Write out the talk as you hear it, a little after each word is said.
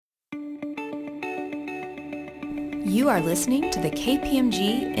You are listening to the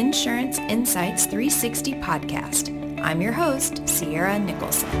KPMG Insurance Insights 360 podcast. I'm your host, Sierra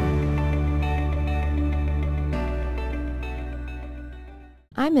Nicholson.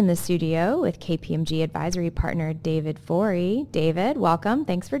 I'm in the studio with KPMG advisory partner David Forey. David, welcome.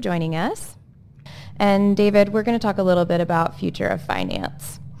 Thanks for joining us. And David, we're going to talk a little bit about future of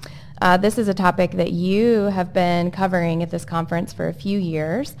finance. This is a topic that you have been covering at this conference for a few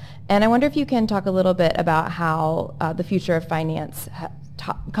years, and I wonder if you can talk a little bit about how the future of finance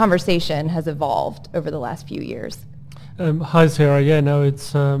conversation has evolved over the last few years. Hi, Sarah. Yeah, no,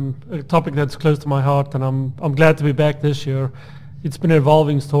 it's a topic that's close to my heart, and I'm glad to be back this year. It's been an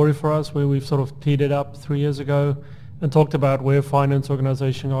evolving story for us where we've sort of teed it up 3 years ago and talked about where finance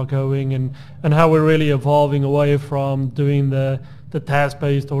organizations are going and how we're really evolving away from doing the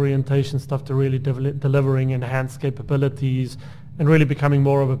task-based orientation stuff to really delivering enhanced capabilities and really becoming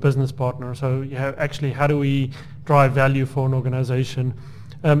more of a business partner. So actually, how do we drive value for an organization?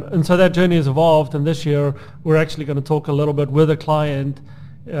 And so that journey has evolved, and this year we're actually going to talk a little bit with a client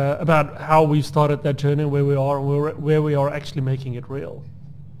about how we started that journey, where we are, and where we are actually making it real.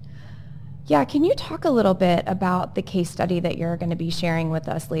 Yeah, can you talk a little bit about the case study that you're going to be sharing with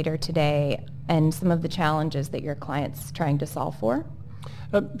us later today and some of the challenges that your client's trying to solve for?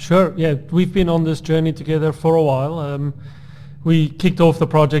 Sure, yeah. We've been on this journey together for a while. We kicked off the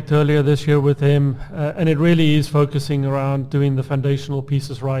project earlier this year with him, and it really is focusing around doing the foundational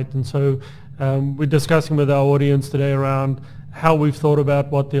pieces right. And so we're discussing with our audience today around how we've thought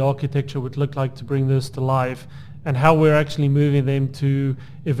about what the architecture would look like to bring this to life, and how we're actually moving them to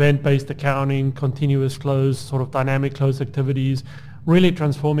event-based accounting, continuous close, sort of dynamic close activities, really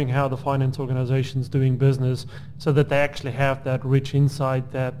transforming how the finance organization's doing business so that they actually have that rich insight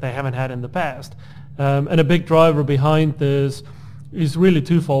that they haven't had in the past. And a big driver behind this is really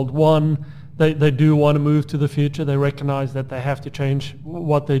twofold. One, they do want to move to the future. They recognize that they have to change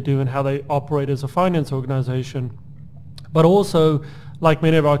what they do and how they operate as a finance organization. But also, like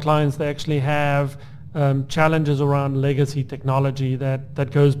many of our clients, they actually have challenges around legacy technology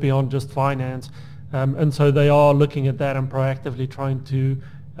that goes beyond just finance. And so they are looking at that and proactively trying to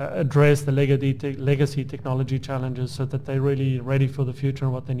address the legacy technology challenges so that they're really ready for the future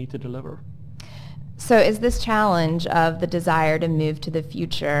and what they need to deliver. So is this challenge of the desire to move to the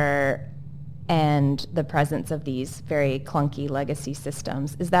future and the presence of these very clunky legacy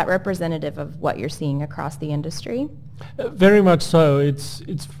systems, is that representative of what you're seeing across the industry? Very much so. It's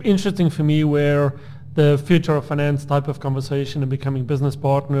interesting for me where the future of finance type of conversation and becoming business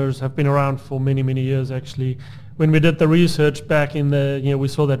partners have been around for many, many years actually. When we did the research back in we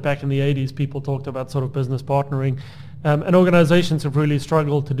saw that back in the 80s, people talked about sort of business partnering, and organizations have really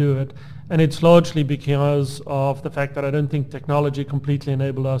struggled to do it. And it's largely because of the fact that I don't think technology completely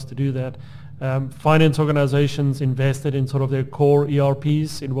enabled us to do that. Finance organizations invested in sort of their core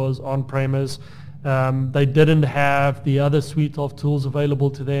ERPs. It was on-premise. They didn't have the other suite of tools available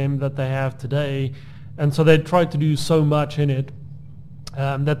to them that they have today. And so they tried to do so much in it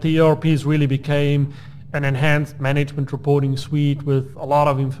that the ERPs really became an enhanced management reporting suite with a lot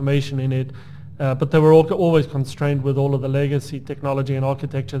of information in it. But they were always constrained with all of the legacy technology and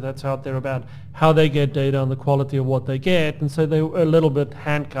architecture that's out there about how they get data and the quality of what they get. And so they were a little bit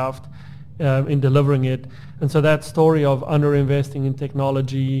handcuffed in delivering it. And so that story of underinvesting in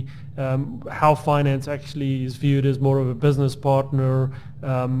technology, how finance actually is viewed as more of a business partner,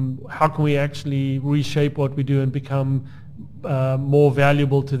 how can we actually reshape what we do and become more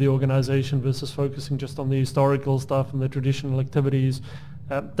valuable to the organization versus focusing just on the historical stuff and the traditional activities.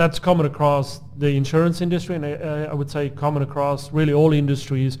 That's common across the insurance industry, and I would say common across really all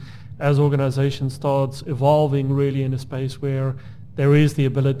industries as organizations starts evolving really in a space where there is the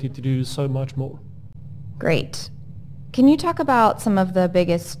ability to do so much more. Great. Can you talk about some of the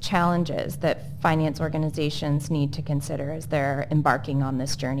biggest challenges that finance organizations need to consider as they're embarking on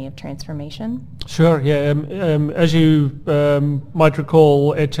this journey of transformation? Sure, yeah. As you might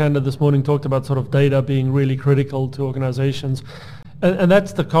recall, Ed Chandler this morning talked about sort of data being really critical to organizations. And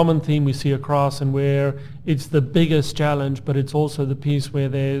that's the common theme we see across, and where it's the biggest challenge, but it's also the piece where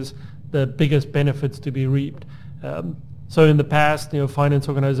there's the biggest benefits to be reaped. So in the past, finance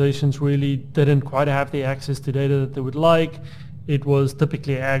organizations really didn't quite have the access to data that they would like. It was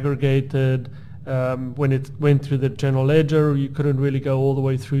typically aggregated. When it went through the general ledger, you couldn't really go all the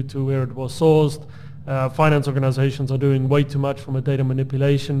way through to where it was sourced. Finance organizations are doing way too much from a data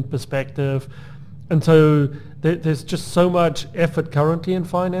manipulation perspective. And so there's just so much effort currently in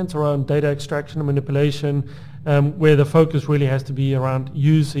finance around data extraction and manipulation, where the focus really has to be around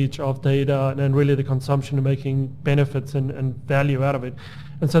usage of data and really the consumption and making benefits and value out of it.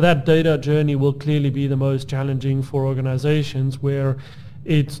 And so that data journey will clearly be the most challenging for organizations, where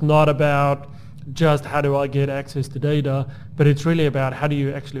it's not about just how do I get access to data, but it's really about how do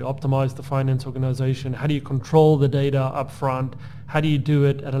you actually optimize the finance organization, how do you control the data up front, how do you do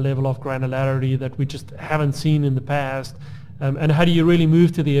it at a level of granularity that we just haven't seen in the past, and how do you really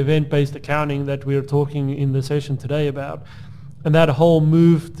move to the event-based accounting that we're talking in the session today about. And that whole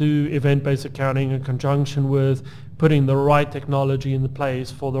move to event-based accounting in conjunction with putting the right technology in the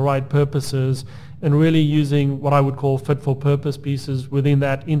place for the right purposes and really using what I would call fit-for-purpose pieces within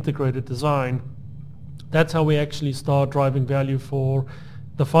that integrated design, that's how we actually start driving value for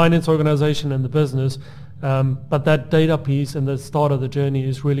the finance organization and the business. But that data piece and the start of the journey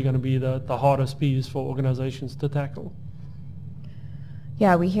is really going to be the hardest piece for organizations to tackle.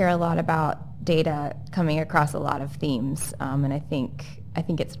 Yeah, we hear a lot about data coming across a lot of themes, and I think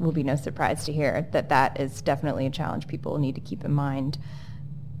it will be no surprise to hear that is definitely a challenge people need to keep in mind.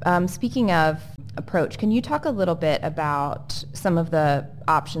 Speaking of approach, can you talk a little bit about some of the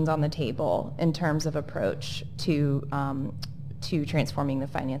options on the table in terms of approach to transforming the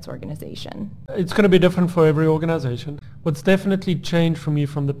finance organization? It's going to be different for every organization. What's definitely changed for me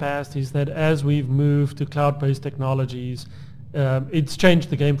from the past is that as we've moved to cloud-based technologies, it's changed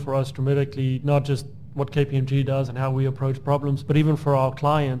the game for us dramatically, not just what KPMG does and how we approach problems, but even for our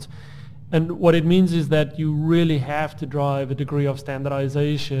clients. And what it means is that you really have to drive a degree of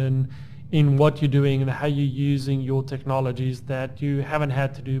standardization in what you're doing and how you're using your technologies that you haven't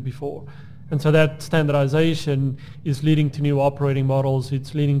had to do before. And so that standardization is leading to new operating models.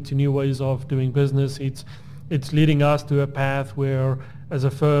 It's leading to new ways of doing business. It's leading us to a path where, as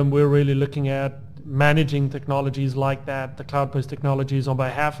a firm, we're really looking at managing technologies like that, the cloud-based technologies, on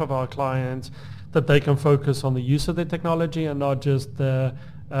behalf of our clients, that they can focus on the use of the technology and not just the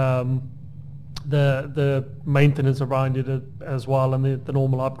maintenance around it as well, and the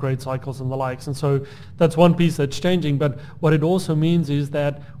normal upgrade cycles and the likes. And so that's one piece that's changing. But what it also means is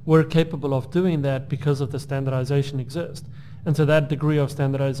that we're capable of doing that because of the standardization exists. And so that degree of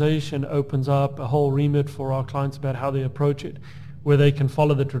standardization opens up a whole remit for our clients about how they approach it, where they can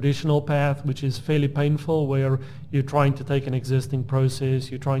follow the traditional path, which is fairly painful, where you're trying to take an existing process,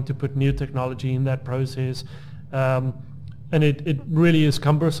 you're trying to put new technology in that process. And it really is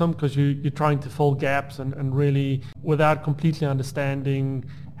cumbersome because you're trying to fill gaps and really without completely understanding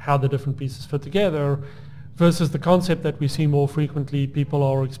how the different pieces fit together, versus the concept that we see more frequently people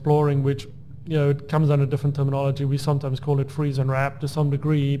are exploring, which, it comes under different terminology. We sometimes call it freeze and wrap to some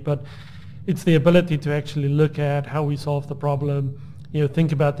degree, but it's the ability to actually look at how we solve the problem,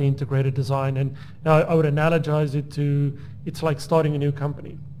 think about the integrated design. And I would analogize it to, it's like starting a new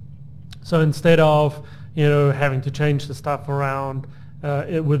company. So instead of having to change the stuff around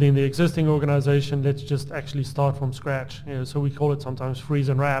within the existing organization, let's just actually start from scratch. So we call it sometimes freeze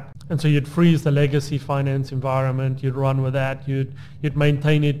and wrap. And so you'd freeze the legacy finance environment, you'd run with that, you'd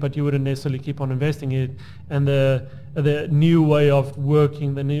maintain it, but you wouldn't necessarily keep on investing it. And the new way of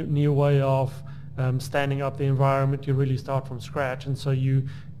working, the new way of standing up the environment, you really start from scratch. And so you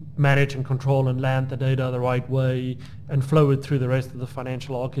manage and control and land the data the right way and flow it through the rest of the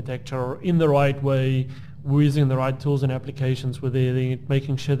financial architecture in the right way, using the right tools and applications within it,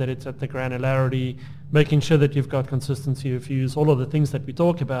 making sure that it's at the granularity, making sure that you've got consistency of use, all of the things that we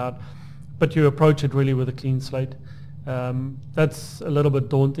talk about, but you approach it really with a clean slate. That's a little bit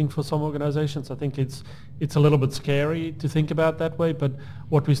daunting for some organizations. I think it's a little bit scary to think about that way, but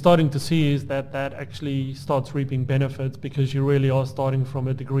what we're starting to see is that actually starts reaping benefits, because you really are starting from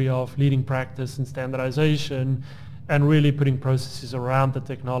a degree of leading practice and standardization and really putting processes around the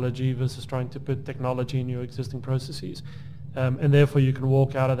technology versus trying to put technology in your existing processes. And therefore you can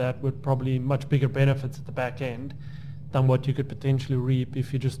walk out of that with probably much bigger benefits at the back end than what you could potentially reap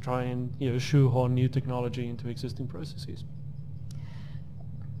if you just try and shoehorn new technology into existing processes.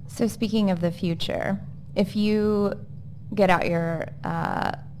 So speaking of the future, if you get out your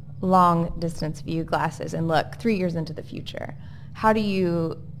long distance view glasses and look 3 years into the future, how do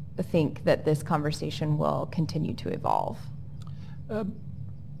you think that this conversation will continue to evolve?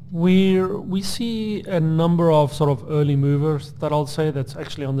 We see a number of sort of early movers that I'll say that's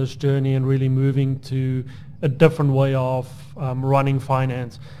actually on this journey and really moving to a different way of running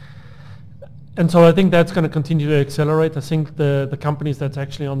finance. And so I think that's going to continue to accelerate. I think the companies that's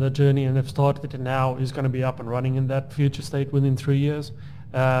actually on the journey and have started it now is going to be up and running in that future state within 3 years.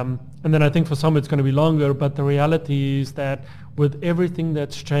 And then I think for some it's going to be longer, but the reality is that with everything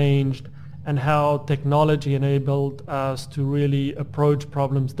that's changed and how technology enabled us to really approach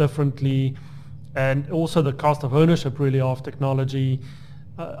problems differently, and also the cost of ownership really of technology,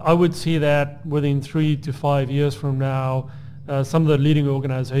 I would see that within 3 to 5 years from now, some of the leading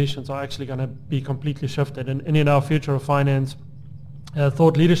organizations are actually going to be completely shifted. And in our Future of Finance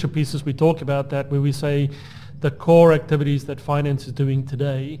thought leadership pieces, we talk about that, where we say the core activities that finance is doing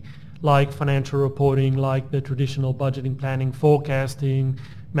today, like financial reporting, like the traditional budgeting, planning, forecasting,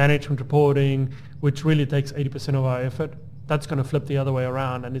 management reporting, which really takes 80% of our effort. That's going to flip the other way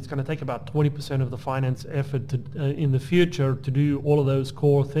around, and it's going to take about 20% of the finance effort to, in the future to do all of those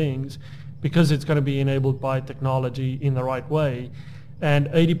core things, because it's going to be enabled by technology in the right way. And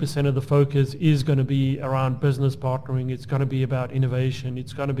 80% of the focus is going to be around business partnering. It's going to be about innovation.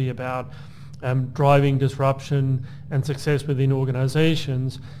 It's going to be about driving disruption and success within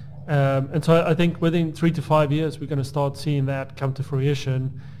organizations. And so I think within 3 to 5 years, we're going to start seeing that come to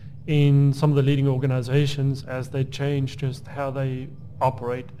fruition in some of the leading organizations as they change just how they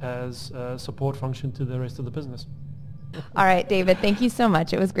operate as a support function to the rest of the business. All right, David, thank you so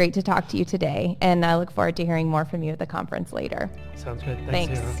much. It was great to talk to you today, and I look forward to hearing more from you at the conference later. Sounds good.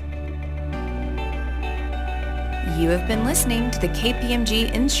 Thanks. You have been listening to the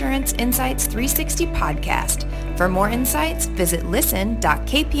KPMG Insurance Insights 360 podcast. For more insights, visit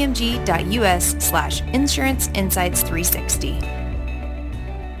listen.kpmg.us/insuраnceinsights360.